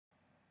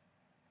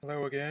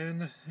Hello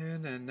again,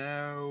 and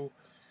now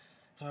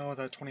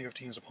that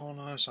 2015 is upon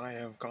us, I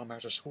have gone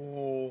back to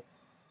school,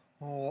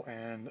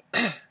 and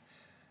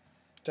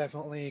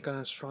definitely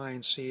gonna try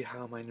and see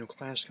how my new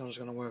class schedule is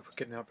gonna work for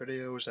getting out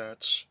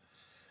videos.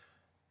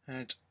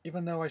 And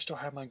even though I still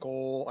have my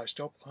goal, I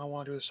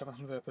want to do the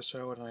 700th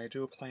episode, and I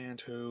do plan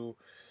to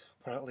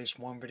put at least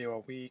one video a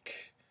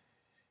week.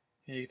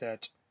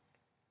 That,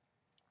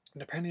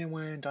 depending on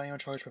when Dino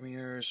Charge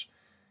premieres,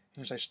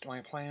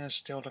 my plan is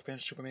still to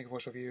finish Super Mega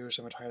Force reviews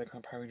and retire the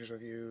Power Rangers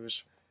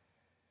reviews,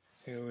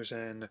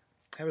 and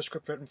have a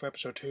script written for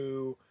episode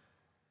 2,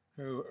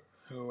 and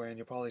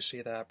you'll probably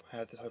see that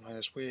at the time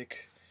this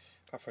week.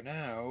 But for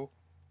now,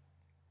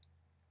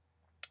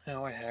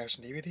 I have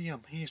some DVD I'm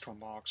pleased to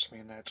unbox.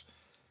 That's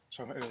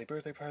sort of an early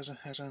birthday present,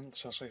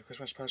 so it's like a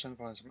Christmas present,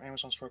 but some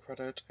Amazon store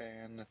credit,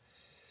 and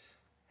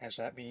as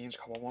that means a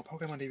couple more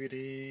Pokemon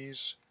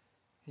DVDs.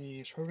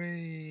 Yes,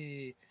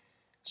 hooray!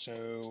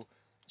 So,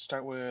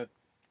 start with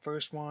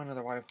first one,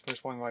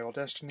 Rival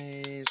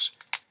Destinies.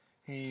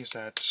 Given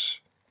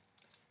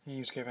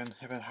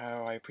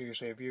how I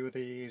previously reviewed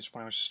these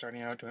when I was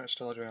starting out,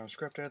 still doing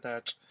unscripted,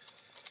 that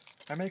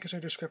I may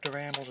consider scripted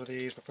rambles of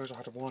these, but first I'll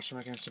have to watch them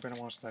again. It's been a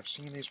while since I've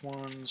seen these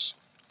ones,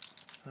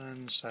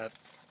 and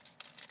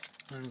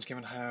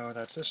given how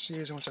that this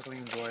season was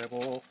definitely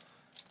enjoyable,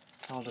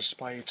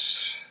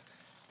 despite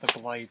the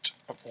blight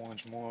of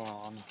Orange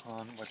Moron,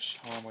 on which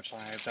I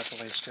am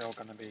definitely still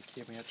going to be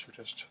keeping it to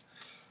just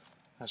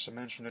as I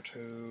mentioned or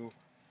two.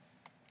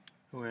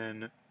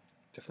 When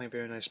definitely a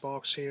very nice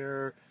box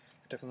here.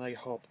 Definitely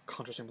hope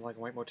contrasting black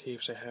and white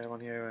motifs they have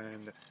on here,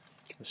 and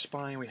the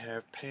spine we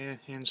have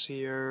hands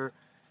here,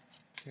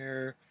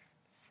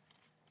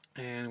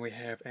 and we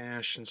have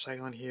Ash and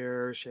Silent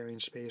here sharing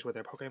space with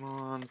their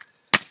Pokémon.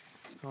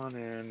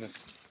 And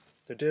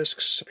the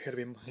discs appear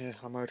to be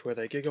marked with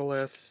a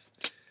Gigalith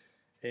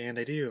and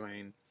a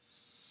Deerling.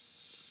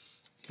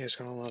 You guys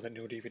gotta love that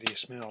new DVD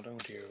smell,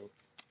 don't you?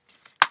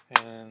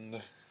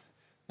 And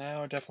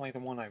now definitely the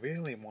one I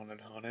really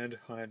wanted,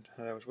 that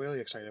I was really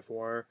excited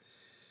for.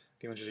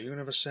 The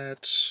Unova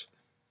set.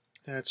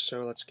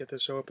 So let's get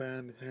this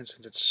open, and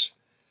since it's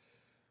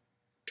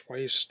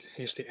twice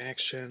the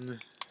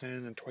action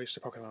and twice the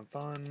Pokemon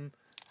fun,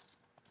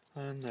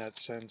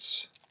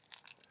 since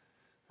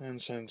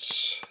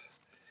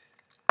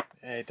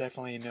I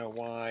definitely know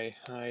why,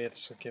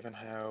 it's given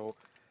how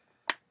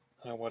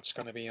what's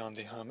going to be on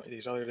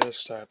these other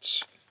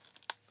discs,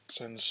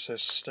 since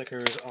there's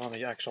stickers on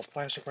the actual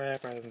plastic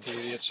wrap rather than the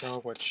DVD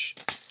itself, which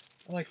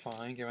I like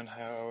fine, given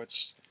how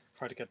it's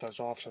hard to get those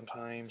off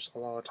sometimes. A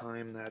lot of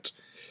time that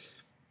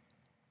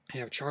I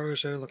have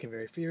Charizard looking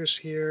very fierce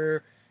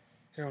here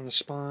on the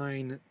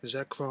spine,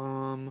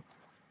 Zekrom,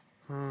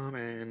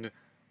 and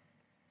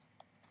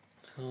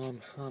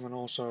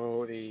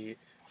also the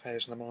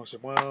phase in the box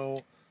as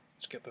well.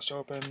 Let's get this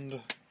opened,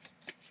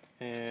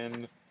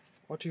 and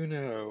what do you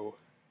know?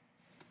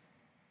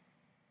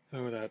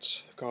 Oh,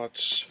 that's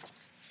got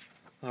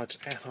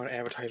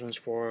advertisements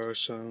for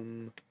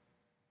some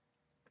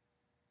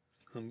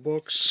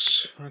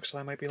books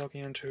I might be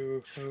looking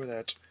into.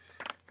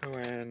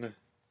 And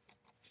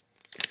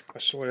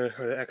assorted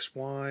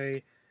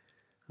XY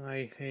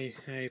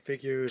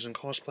figures and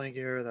cosplay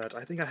gear that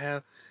I think I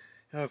have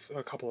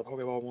a couple of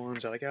Pokeball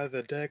ones that I got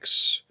the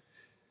decks.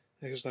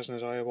 It's less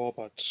desirable,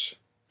 but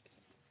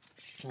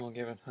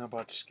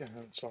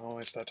it's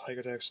always that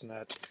Tiger decks, and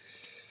that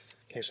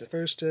case the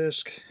first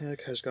disc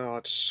it has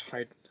got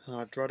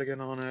Druddigan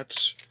on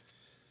it.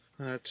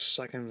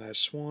 Second has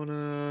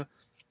Swanna.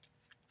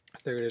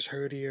 Third is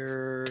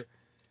Herdier.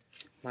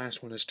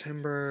 Last one is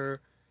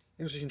Timber.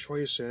 Interesting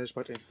choices,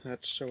 but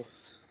that's so.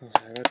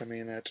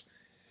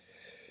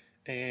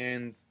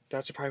 And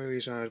that's the primary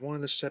reason I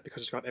wanted this set,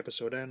 because it's got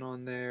episode N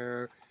on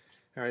there.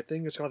 And I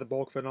think it's got the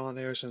bulk of it on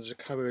there since it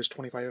covers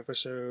 25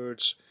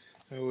 episodes,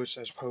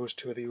 as opposed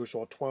to the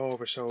usual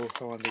 12 or so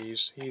on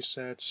these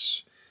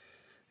sets.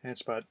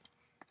 But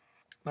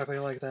I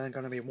feel like that I'm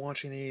going to be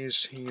watching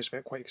these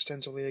quite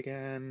extensively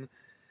again.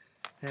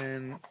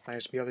 And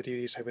the other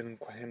DVDs have been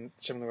in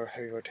similar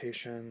heavy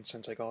rotation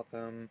since I got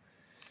them.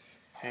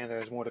 And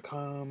there's more to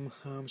come,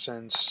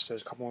 since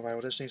there's a couple more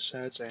Rival Disney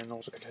sets, and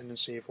also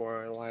contingency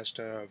for the last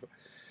of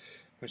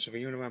Prince of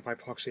Unova, and by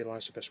proxy, the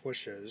last of Best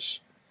Wishes.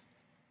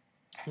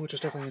 Which is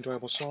definitely an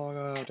enjoyable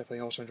saga.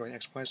 Definitely also enjoying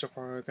XY so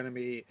far. Going to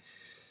be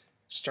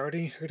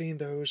hitting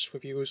those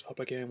reviews up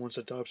again once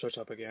the dub starts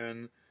up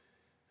again.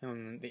 The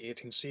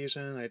 18th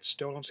season, I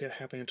still don't see it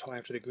happening until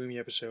after the Gloomy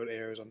episode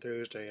airs on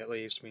Thursday, at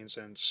least.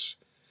 Since.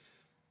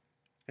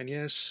 And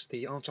yes,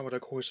 the ensemble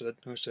course of the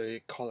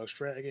Colors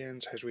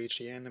Dragons has reached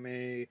the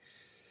anime.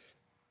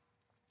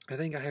 I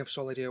think I have a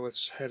solid idea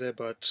what's headed,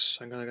 but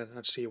I'm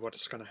gonna see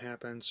what's gonna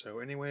happen. So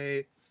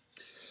anyway,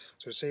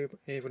 save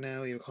for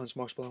now, leave a comment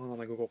box below on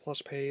my Google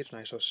Plus page, and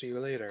I shall see you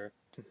later.